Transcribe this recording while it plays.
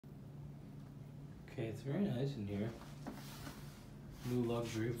Okay, it's very nice in here. New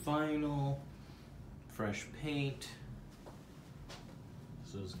luxury vinyl, fresh paint.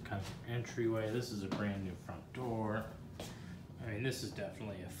 This is kind of an entryway. This is a brand new front door. I mean, this is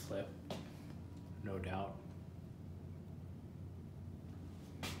definitely a flip, no doubt.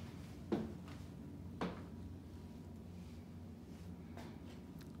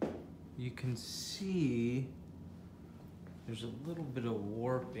 You can see there's a little bit of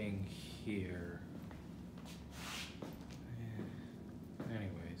warping here.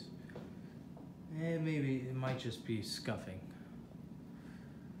 Anyways, maybe it might just be scuffing.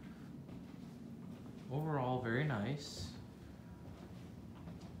 Overall, very nice.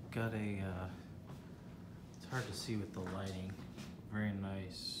 Got a, it's hard to see with the lighting. Very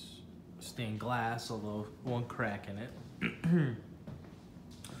nice stained glass, although one crack in it.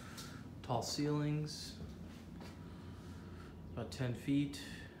 Tall ceilings, about 10 feet.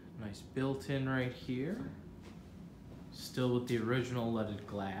 Nice built-in right here. Still with the original leaded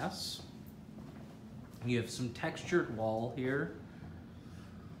glass. You have some textured wall here.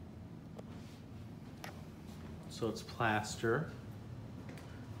 So it's plaster.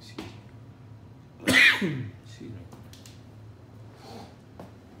 Excuse me. Excuse me.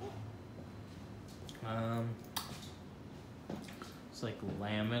 It's like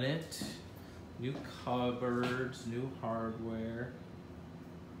laminate, new cupboards, new hardware.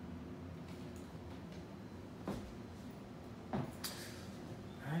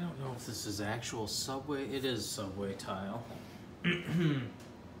 I don't know if this is actual subway. It is subway tile. Looks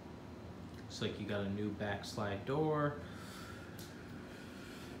like you got a new backslide door.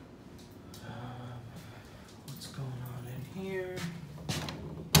 What's going on in here?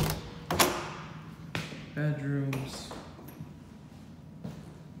 Bedrooms.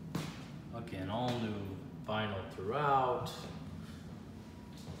 Again, all new vinyl throughout.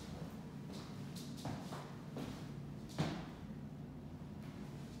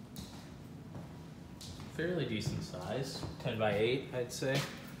 Fairly decent size, 10 by 8, I'd say.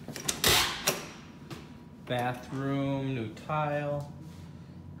 Bathroom, new tile.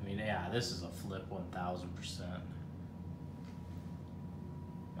 I mean, yeah, this is a flip 1000%.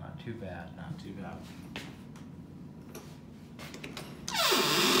 Not too bad, not too bad.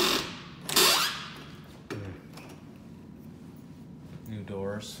 New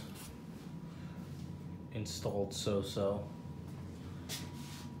doors. Installed so-so.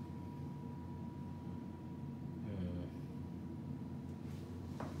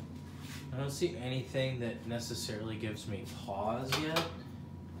 I don't see anything that necessarily gives me pause yet.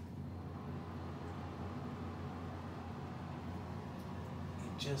 You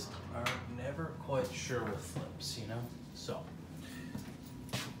just are never quite sure with flips, you know? So,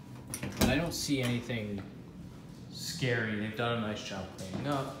 but I don't see anything scary. They've done a nice job cleaning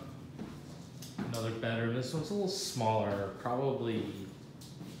up. Another bedroom. This one's a little smaller, probably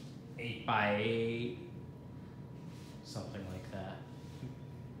 8 by 8, something like that.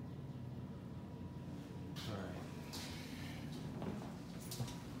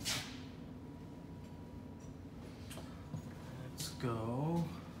 Go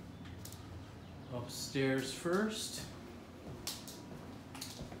upstairs first.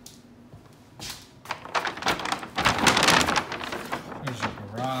 There's a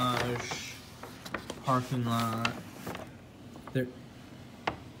garage, parking lot. There's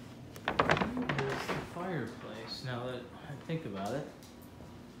the fireplace, now that I think about it.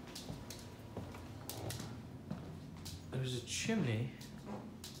 There's a chimney.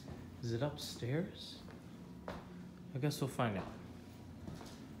 Is it upstairs? I guess we'll find out.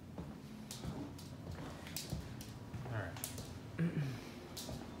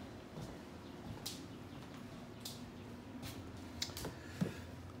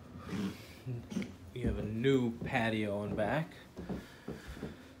 You have a new patio in back.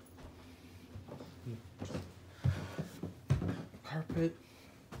 Carpet.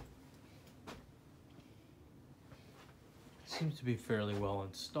 Seems to be fairly well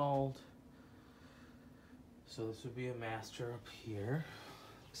installed. So this would be a master up here.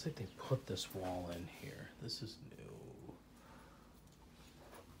 Looks like they put this wall in here. This is new.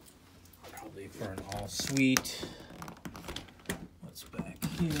 Probably for an all-suite. What's back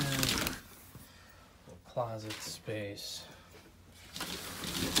here? Little closet space.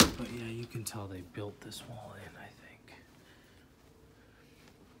 But yeah, you can tell they built this wall in, I think.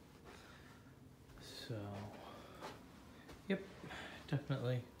 So, yep,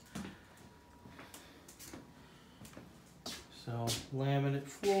 definitely. So, laminate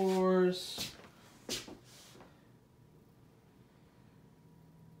floors.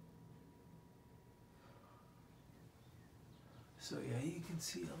 So yeah, you can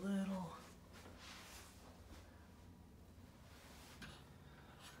see a little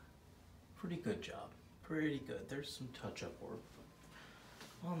pretty good job. Pretty good. There's some touch-up work,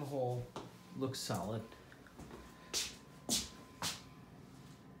 but on the whole, looks solid.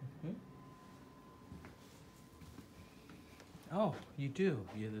 Oh, you do.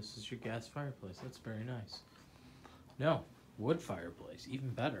 Yeah, this is your gas fireplace. That's very nice. No, wood fireplace, even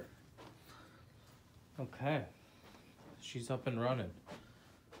better. Okay, she's up and running.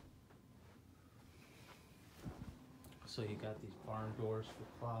 So you got these barn doors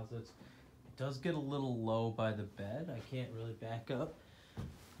for closets. It does get a little low by the bed. I can't really back up,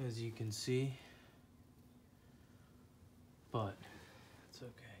 as you can see. But it's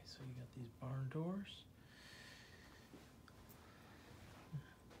okay. So you got these barn doors.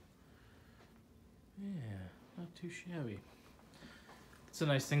 Yeah, not too shabby. It's a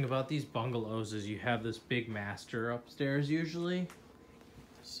nice thing about these bungalows is you have this big master upstairs usually.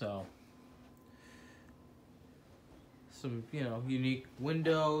 So some, you know, unique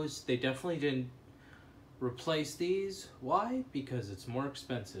windows. They definitely didn't replace these. Why? Because it's more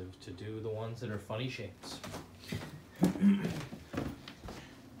expensive to do the ones that are funny shapes.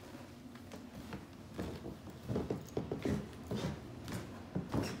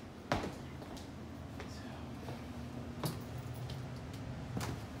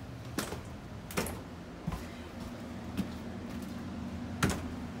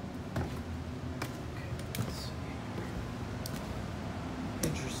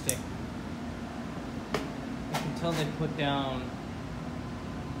 Interesting. You can tell they put down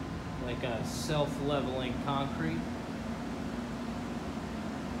like a self-leveling concrete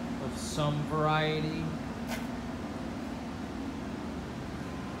of some variety.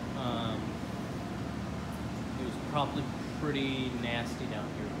 It was probably pretty nasty down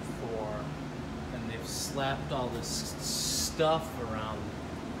here before, and they've slapped all this stuff around,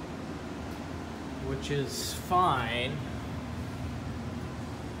 which is fine.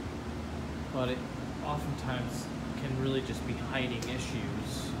 But it oftentimes can really just be hiding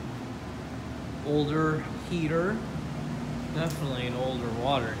issues. Older heater, definitely an older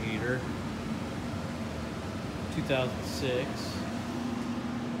water heater, 2006.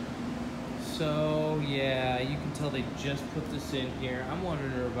 So yeah, you can tell they just put this in here. I'm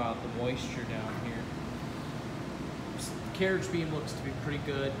wondering about the moisture down here. The carriage beam looks to be pretty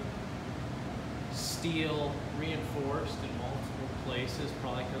good. Steel reinforced in multiple places,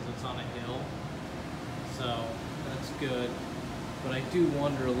 probably because it's on a hill. So that's good. But I do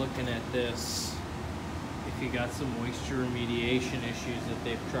wonder, looking at this, if you got some moisture remediation issues that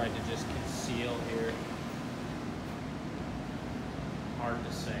they've tried to just conceal here. Hard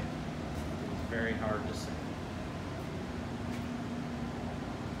to say. It's very hard to say.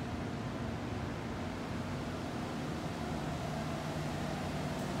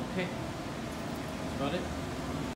 Okay, that's about it.